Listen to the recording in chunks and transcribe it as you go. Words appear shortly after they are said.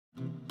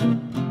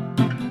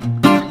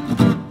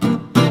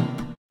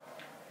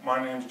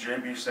My name is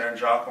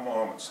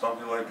SanGiacomo. I'm at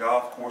Stumpy Lake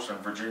Golf Course in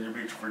Virginia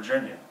Beach,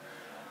 Virginia.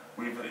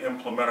 We've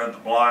implemented the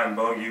blind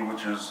bogey,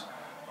 which is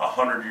a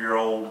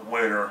 100-year-old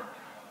way to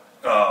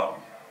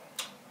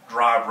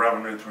drive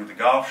revenue through the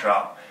golf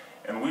shop.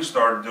 And we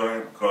started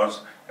doing it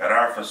because at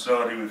our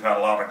facility we've had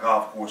a lot of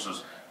golf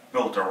courses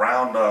built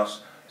around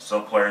us,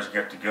 so players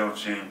get to go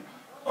to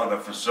other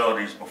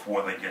facilities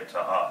before they get to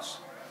us.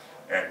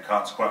 And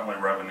consequently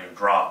revenue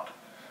dropped.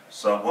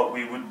 So what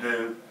we would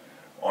do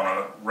on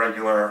a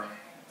regular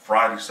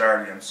Friday,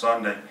 Saturday, and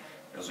Sunday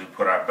is we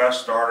put our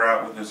best starter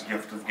out with his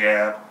gift of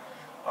gab,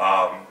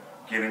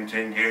 get him to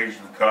engage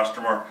the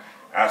customer,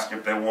 ask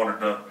if they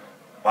wanted to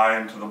buy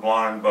into the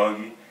blind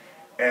bogey.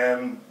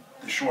 And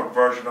the short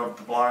version of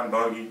the blind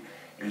bogey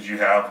is you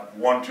have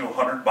 1 to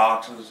 100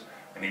 boxes,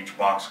 and each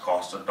box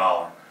costs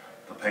 $1.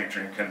 The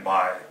patron can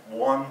buy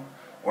one,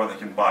 or they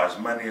can buy as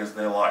many as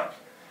they like.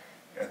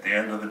 At the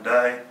end of the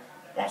day,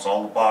 once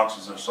all the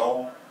boxes are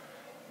sold,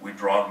 we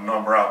draw the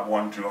number out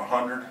 1 to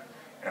 100,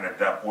 and at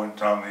that point in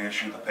time we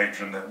issue the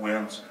patron that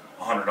wins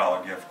a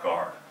 $100 gift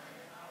card.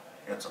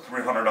 It's a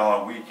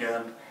 $300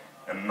 weekend,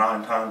 and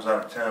 9 times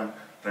out of 10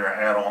 there are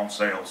add-on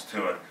sales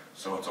to it,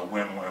 so it's a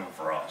win-win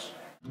for us.